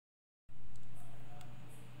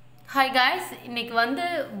Hi guys, இன்னைக்கு வந்து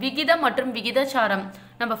விகிதம் மற்றும் விகிதச்சாரம்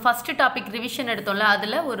நம்ம ஃபர்ஸ்ட் டாபிக் ரிவிஷன் எடுத்தோம்ல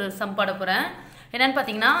அதுல ஒரு சம் போட போறேன். என்னன்னு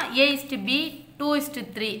பாத்தீங்கன்னா A/B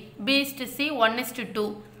 2:3, B/C 1:2,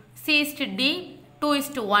 C/D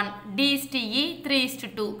 2:1, D/E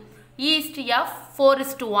 3:2, E/F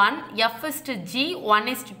 4:1, F/G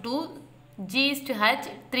 1:2, G/H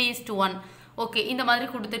 3:1. Okay இந்த மாதிரி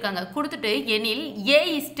கொடுத்திருக்காங்க. கொடுத்துட்டு எனில்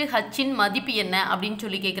A/H இன் மதிப்பு என்ன அப்படினு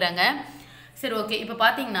சொல்லி கேக்குறாங்க. சரி ஓகே இப்போ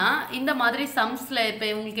பாத்தீங்கன்னா இந்த மாதிரி சம்ஸ்ல இப்போ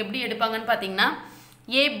உங்களுக்கு எப்படி எடுப்பாங்கன்னு பாத்தீங்கன்னா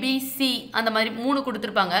A B C அந்த மாதிரி 3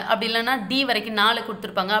 கொடுத்திருப்பாங்க. அப்படி இல்லனா D வரைக்கும் 4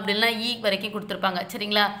 கொடுத்திருப்பாங்க. அப்படி இல்லனா E வரைக்கும் கொடுத்திருப்பாங்க.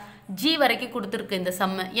 சரிங்களா? G வரைக்கும் கொடுத்திருக்கு இந்த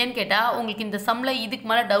சம். ஏன்னு கேட்டா உங்களுக்கு இந்த சம்ல இதுக்கு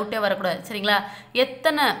மேல டவுட்டே வர கூடாது. சரிங்களா?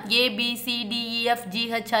 எத்தனை A B C D E F G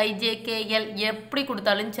H I J K L எப்படி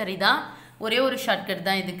கொடுத்தாலும் சரிதான். ஒரே ஒரு ஷார்ட்கட்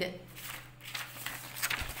தான் இதுக்கு.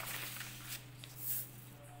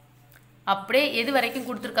 அப்படியே எது வரைக்கும்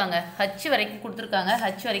கொடுத்திருக்காங்க h வரைக்கும் கொடுத்திருக்காங்க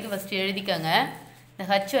h வரைக்கும் ஃபர்ஸ்ட் எழுதிக்கங்க இந்த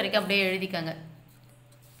h வரைக்கும் அப்படியே எழுதிக்கங்க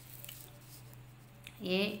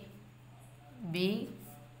a b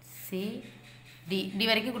c d d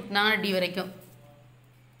வரைக்கும் கொடுத்தாங்க d வரைக்கும்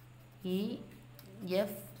e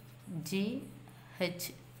f g h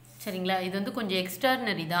சரிங்களா இது வந்து கொஞ்சம்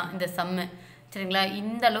எக்ஸ்ட்ரார்டினரி தான் இந்த சம் சரிங்களா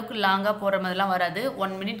இந்த அளவுக்கு லாங்கா போற மாதிரிலாம் வராது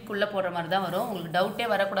 1 மினிட் குள்ள போற மாதிரி தான் வரும் உங்களுக்கு டவுட்டே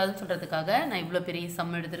வர கூடாதுன்னு சொல்றதுக்காக நான் இவ்ளோ பெரிய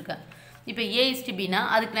சம் எடுத்துர்க்கேன் இப்போ A/B னா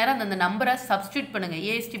அதுக்கு நேரா அந்த நம்பரை சப்ஸ்டிட்யூட் பண்ணுங்க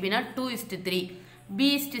A/B னா 2:3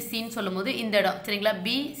 B/C ன்னு சொல்லும்போது இந்த இடம் சரிங்களா B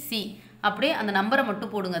C அப்படியே அந்த நம்பரை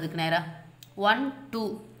மட்டும் போடுங்க அதுக்கு நேரா 1 2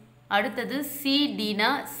 அடுத்து CD னா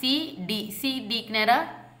CD CD க்கு நேரா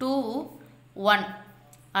 2 1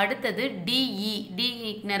 அடுத்து DE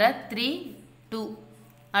DE க்கு நேரா 3 2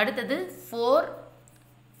 அடுத்து 4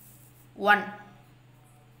 1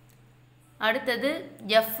 அடுத்து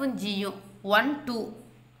F உம் G உம் 1 2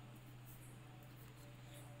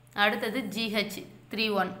 அடுத்து GH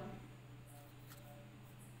 31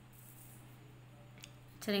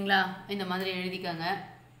 சரிங்களா இந்த மாதிரி எழுதிக்கங்க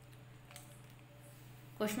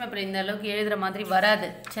क्वेश्चन பேப்பர் இந்த அளவுக்கு எழுதுற மாதிரி வராது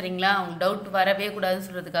சரிங்களா உங்களுக்கு டவுட் வரவே கூடாதுன்னு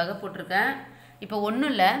சொல்றதுக்காக போட்டுருக்கேன் இப்போ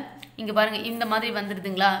ஒண்ணும் இல்ல இங்க பாருங்க இந்த மாதிரி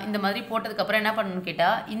வந்துருதுங்களா இந்த மாதிரி போட்டதுக்கு அப்புறம் என்ன பண்ணனும் கேட்டா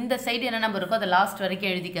இந்த சைடு என்ன நம்பர் இருக்கோ அத லாஸ்ட்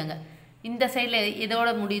வரைக்கும் எழுதிக்கங்க இந்த சைடுல எதோட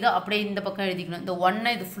முடியுதோ அப்படியே இந்த பக்கம் எழுதிக்கணும் இந்த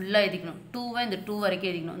 1 இது ஃபுல்லா எழுதிக்கணும் 2 இந்த 2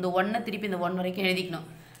 வரைக்கும் எழுதிக்கணும் இந்த 1 திருப்பி இந்த 1 வரைக்கும் எழுதிக்கணும்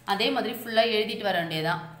அதே மாதிரி ஃபுல்லா எழுதிட்டு வர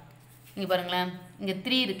வேண்டியதான் இங்க பாருங்க இங்க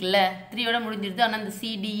 3 இருக்குல்ல 3 ஓட முடிஞ்சிருது ஆனா இந்த C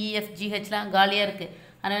D E F G H லாம் காலியா இருக்கு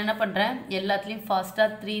انا என்ன பண்றேன் எல்லாத்துலயும் ஃபாஸ்டா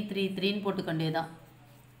 3 3 3 ன்னு போட்டுக்க வேண்டியதான்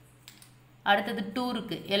அடுத்து 2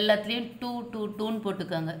 இருக்கு எல்லாத்துலயும் 2 2 2 ன்னு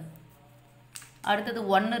போட்டுக்கங்க அடுத்து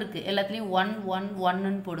 1 இருக்கு எல்லாத்துலயும் 1 1 1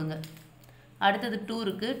 ன்னு போடுங்க அடுத்து 2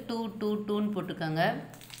 இருக்கு 2 2 2 ன்னு போட்டுக்கங்க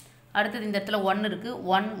அடுத்து இந்த இடத்துல 1 இருக்கு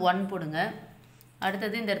 1 1 போடுங்க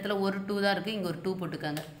அடுத்து இந்த இடத்துல ஒரு 2 தான் இருக்கு இங்க ஒரு 2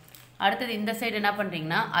 போட்டுக்கங்க அடுத்து இந்த சைடு என்ன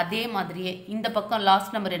பண்றீங்கன்னா அதே மாதிரியே இந்த பக்கம்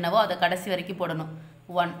லாஸ்ட் நம்பர் என்னவோ அத கடைசி வரைக்கும் போடணும்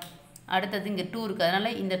 1 அடுத்து இங்க 2 இருக்கு அதனால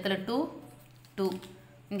இந்த இடத்துல 2 2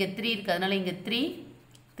 இங்க 3 இருக்கு அதனால இங்க 3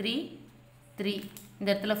 3 3 இந்த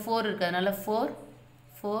இடத்துல 4 இருக்கு அதனால 4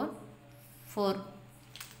 4 4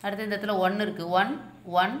 அடுத்து இந்த இடத்துல 1 இருக்கு 1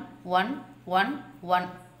 1 1 1 1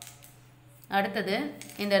 அடுத்து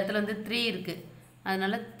இந்த இடத்துல வந்து 3 இருக்கு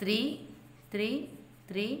அதனால 3 3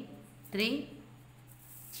 3 3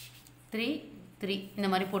 3 3 இந்த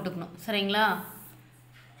மாதிரி போட்டுக்கணும் சரிங்களா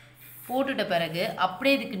போட்டுட்ட பிறகு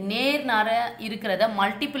அப்படியே இதுக்கு நேர்மாறா இருக்குறத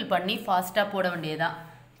மல்டிபிள் பண்ணி ஃபாஸ்டா போட வேண்டியதா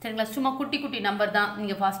சரிங்களா சும்மா குட்டி குட்டி நம்பர் தான்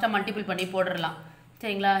நீங்க ஃபாஸ்டா மல்டிபிள் பண்ணி போடறலாம்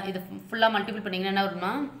சரிங்களா இது ஃபுல்லா மல்டிபிள் பண்ணீங்கன்னா என்ன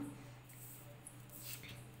வரும்னா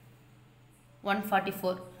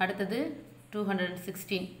 144 அடுத்து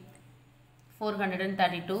 216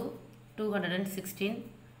 432 216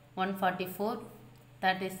 144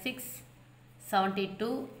 36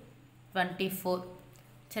 72 24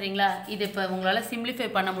 சரிங்களா இது இப்ப உங்களால சிம்பிளிஃபை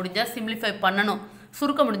பண்ண முடிஞ்சா சிம்பிளிஃபை பண்ணனும்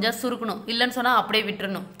சுருக்க முடிஞ்சா சுருக்கணும் இல்லன்னு சொன்னா அப்படியே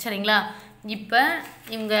விட்டுறணும் சரிங்களா இப்போ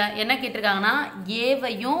இவங்க என்ன கேட்டிருக்காங்கன்னா a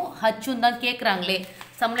வையும் h உம் தான் கேக்குறாங்களே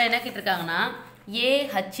சம்ல என்ன கேட்டிருக்காங்கன்னா a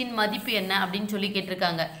h இன் மதிப்பு என்ன அப்படினு சொல்லி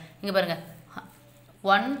கேட்டிருக்காங்க இங்க பாருங்க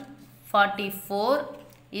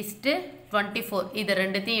 144:24 இது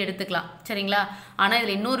ரெண்டுத்தையும் எடுத்துக்கலாம் சரிங்களா ஆனா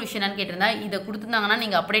இதுல இன்னொரு விஷயம் என்னன்னு கேட்டிருந்தா இத கொடுத்திருந்தாங்கன்னா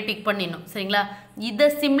நீங்க அப்படியே டிக் பண்ணிடணும் சரிங்களா இத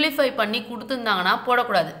சிம்பிளிஃபை பண்ணி கொடுத்திருந்தாங்கன்னா போட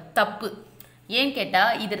கூடாது தப்பு ஏன் கேட்டா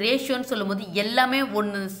இது ரேஷியோன்னு சொல்லும்போது எல்லாமே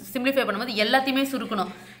ஒன்னு சிம்பிளிஃபை பண்ணும்போது எல்லாத்தையுமே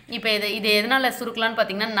சுருக்கணும் இப்போ இது எதனால சுருக்கலாம்னு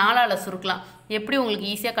பாத்தீங்கன்னா 4 ஆல சுருக்கலாம் எப்படி உங்களுக்கு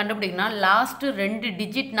ஈஸியா கண்டுபிடிக்கணும்னா லாஸ்ட் 2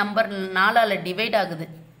 டிஜிட் நம்பர் 4 ஆல டிவைட் ஆகுது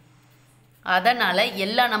அதனால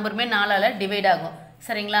எல்லா நம்பருமே 4 ஆல டிவைட் ஆகும்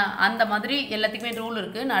சரிங்களா அந்த மாதிரி எல்லாத்துக்குமே ரூல்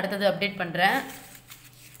இருக்கு நான் அடுத்து அப்டேட் பண்றேன்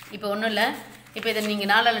இப்போ ஒண்ணும் இல்ல இப்போ இத நீங்க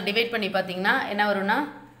 4 ஆல டிவைட் பண்ணி பாத்தீங்கன்னா என்ன வரும்னா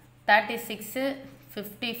 36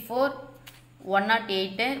 54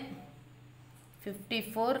 108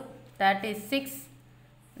 54 36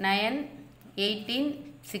 9 18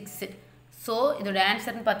 6. ஸோ இதோட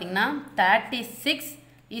ஆன்சர்னு பார்த்தீங்கன்னா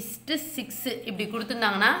 36:6 இப்படி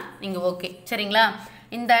கொடுத்துருந்தாங்கன்னா நீங்கள் ஓகே. சரிங்களா?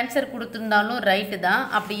 இந்த ஆன்சர் கொடுத்துருந்தாலும் ரைட்டு தான்.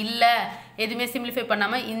 அப்படி இல்லை எதுவுமே சிம்பிளிஃபை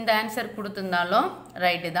பண்ணாமல் இந்த ஆன்சர் கொடுத்துருந்தாலும்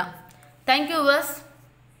ரைட்டு தான். Thank you verse.